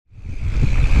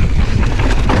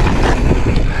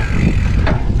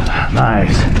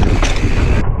Nice.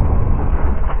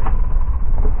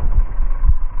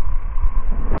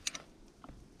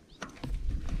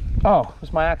 Oh,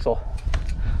 it's my axle.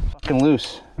 Fucking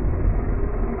loose.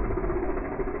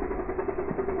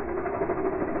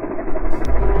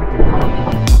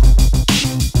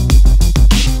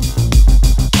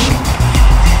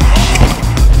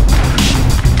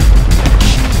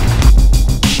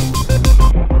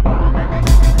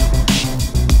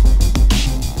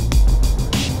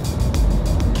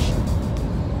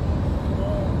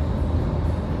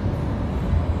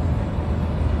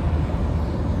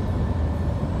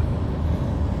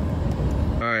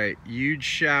 Huge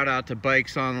shout out to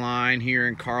Bikes Online here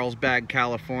in Carlsbad,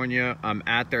 California. I'm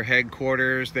at their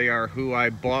headquarters. They are who I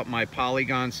bought my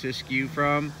Polygon Siskiyou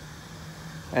from,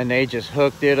 and they just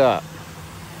hooked it up.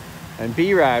 And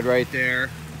B-Rad right there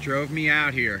drove me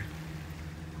out here.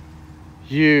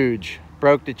 Huge.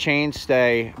 Broke the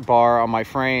chainstay bar on my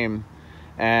frame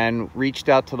and reached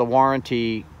out to the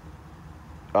warranty,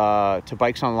 to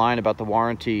Bikes Online about the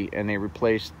warranty, and they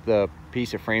replaced the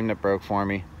piece of frame that broke for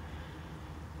me.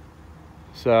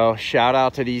 So shout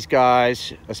out to these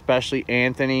guys, especially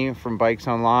Anthony from Bikes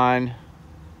Online.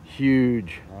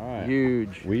 Huge,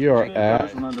 huge. We are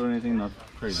at I'm not doing anything not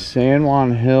crazy. San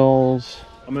Juan Hills.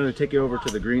 I'm going to take you over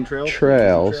to the green trail.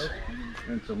 Trails.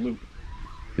 And it's a loop.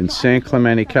 In San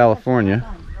Clemente, California.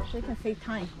 So you can save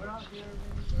time.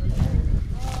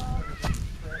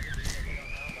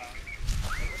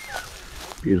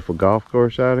 Beautiful golf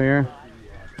course out here.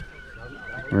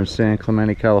 We're in San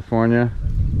Clemente, California.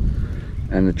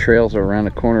 And the trails are around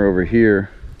the corner over here.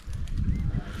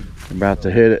 We're about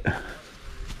to hit it.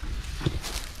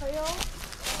 Trail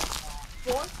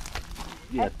 4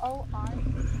 F-O-R.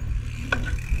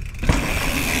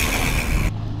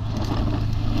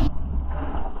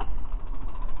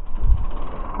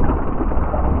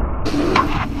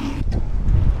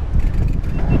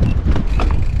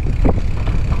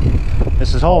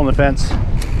 This is hole in the fence.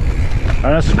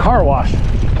 And this is car wash.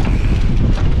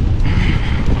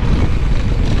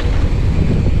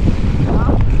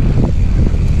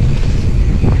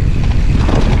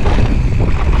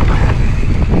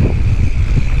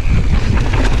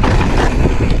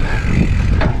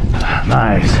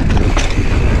 Nice.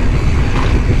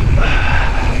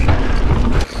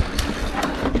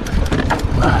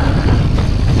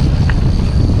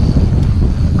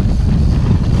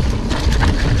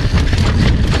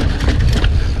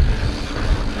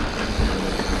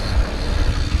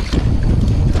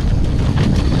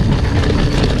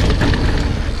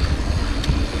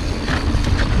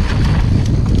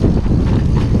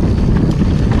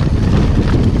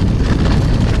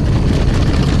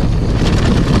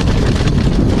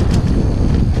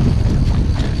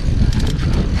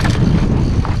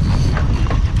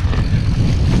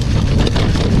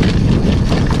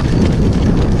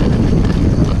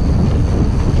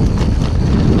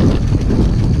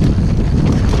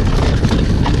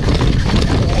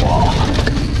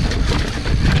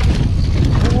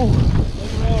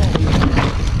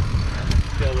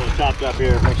 Up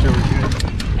here, make sure we're good.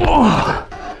 Oh,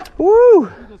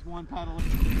 woo! Just one paddle.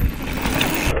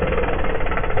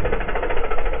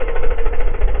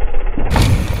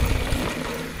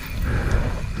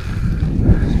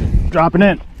 Dropping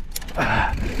in.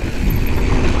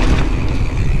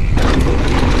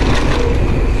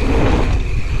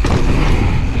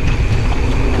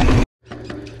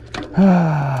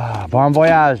 Bon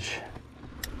voyage.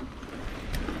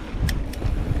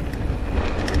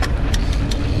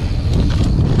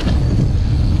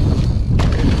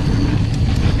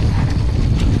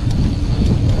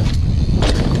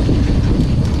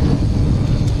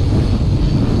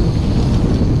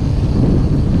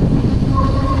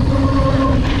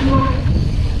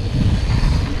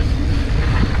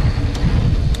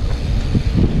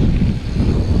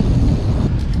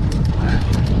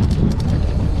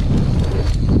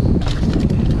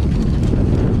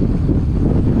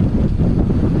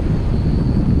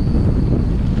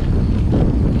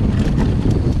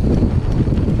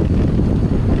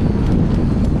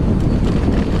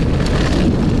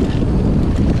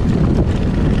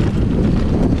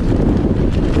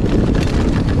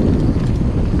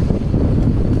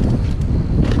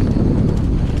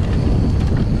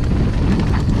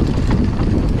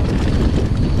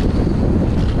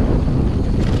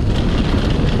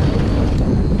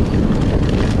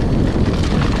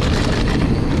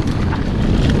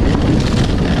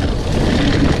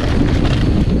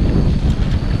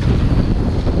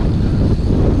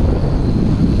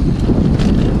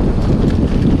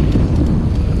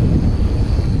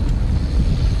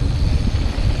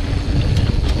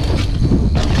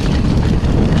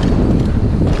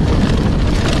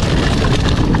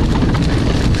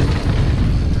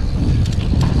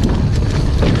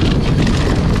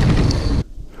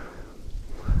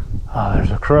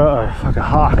 Oh, fucking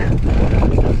hawk.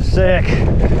 Sick.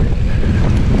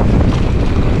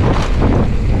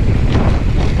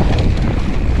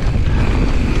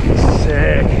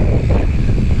 Sick.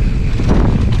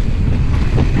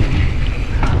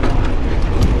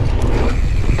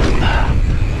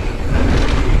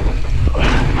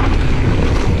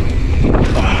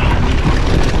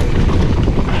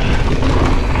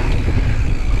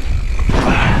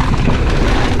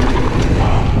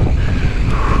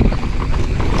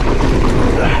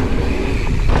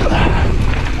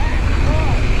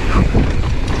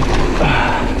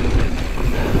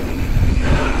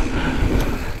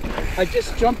 I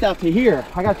just jumped out to here.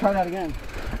 I gotta try that again.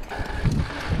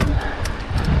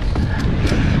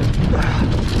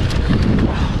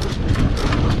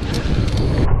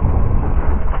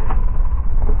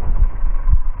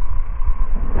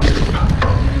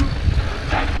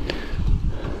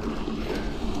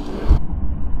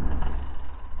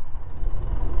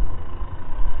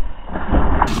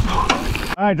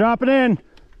 All right, drop it in.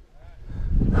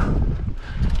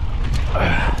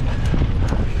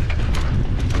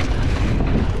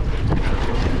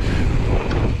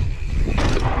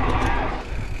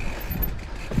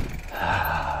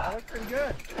 That looks pretty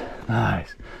good.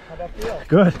 Nice. How'd that feel?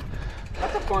 Good.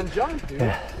 That's a fun jump, dude.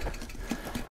 Yeah.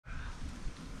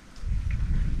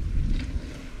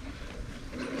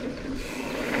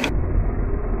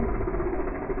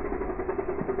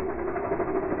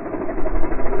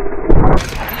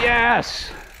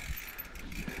 Yes!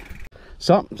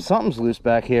 Something's loose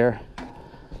back here.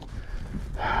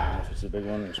 If it's a big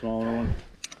one or a smaller one.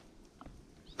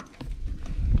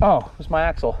 Oh, it's my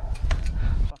axle.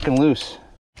 Fucking loose.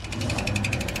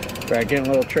 Right, getting a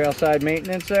little trailside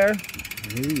maintenance there.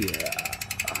 Yeah.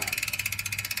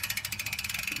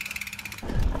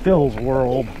 Phil's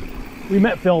world. We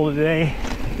met Phil today.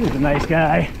 He's a nice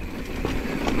guy.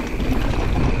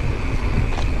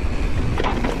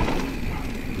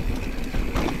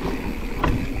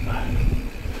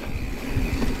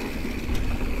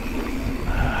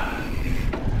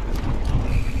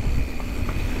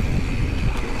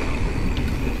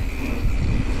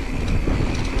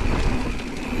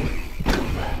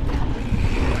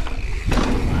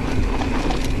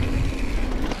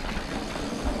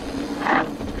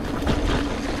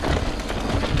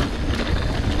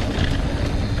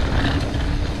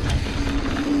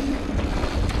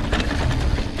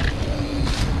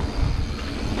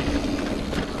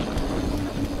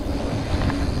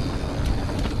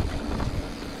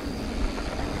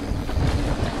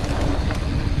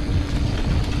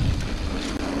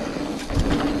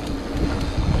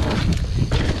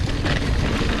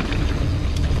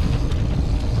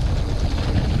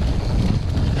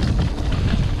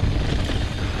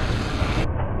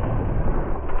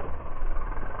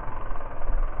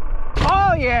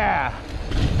 Oh yeah!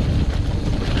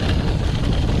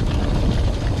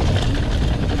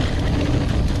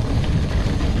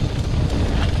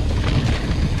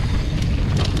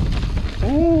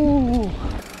 Ooh.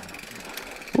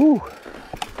 Ooh.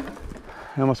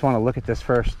 I almost want to look at this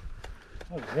first.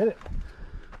 Oh, hit it.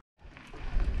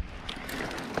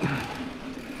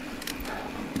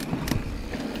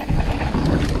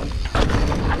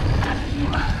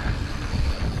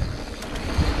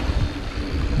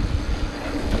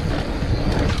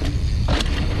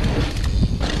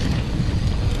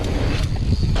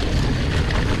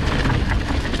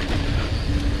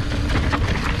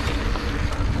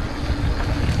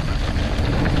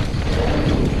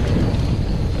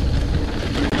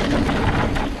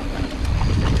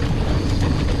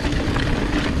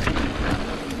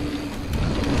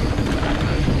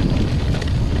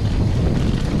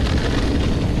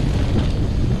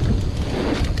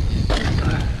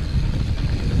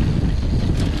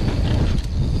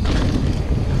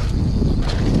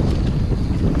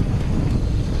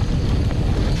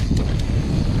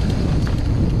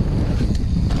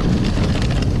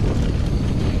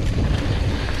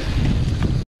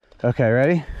 Okay,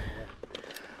 ready?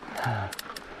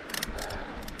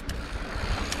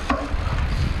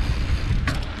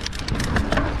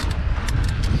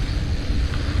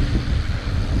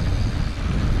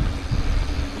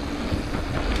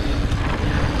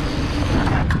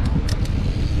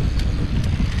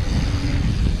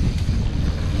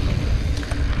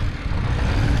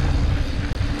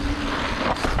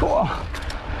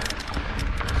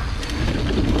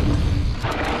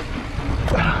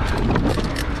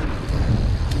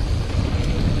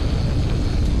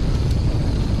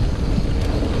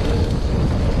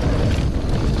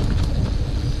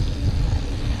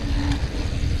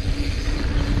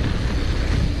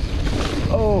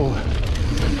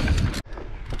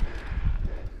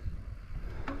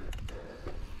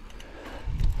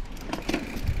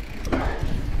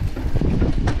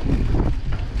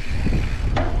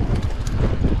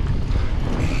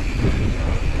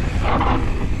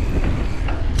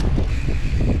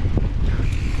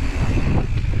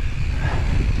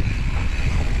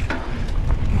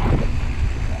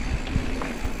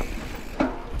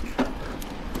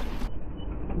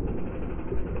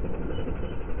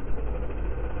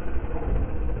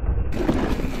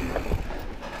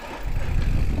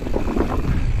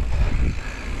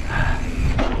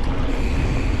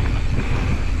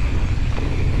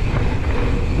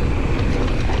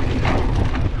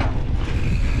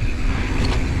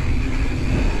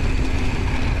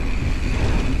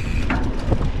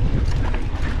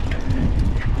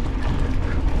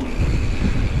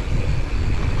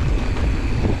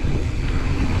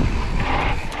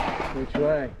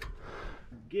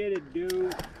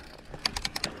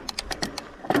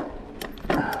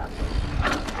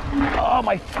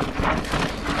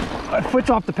 My foot's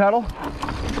off the pedal.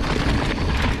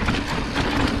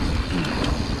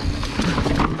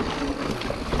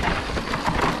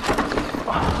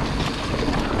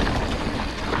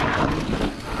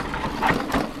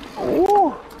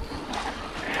 Ooh.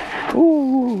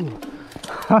 Ooh.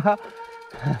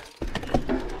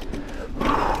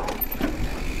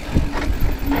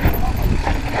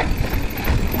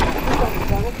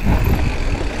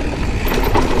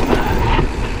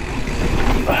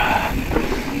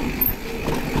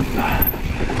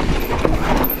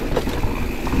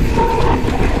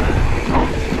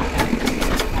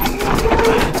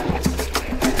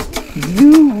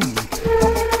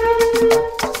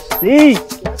 Steep!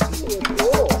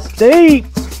 Steep!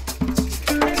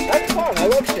 That's fun. I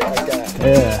love shit like that.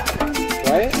 Yeah.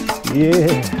 Right?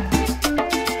 Yeah.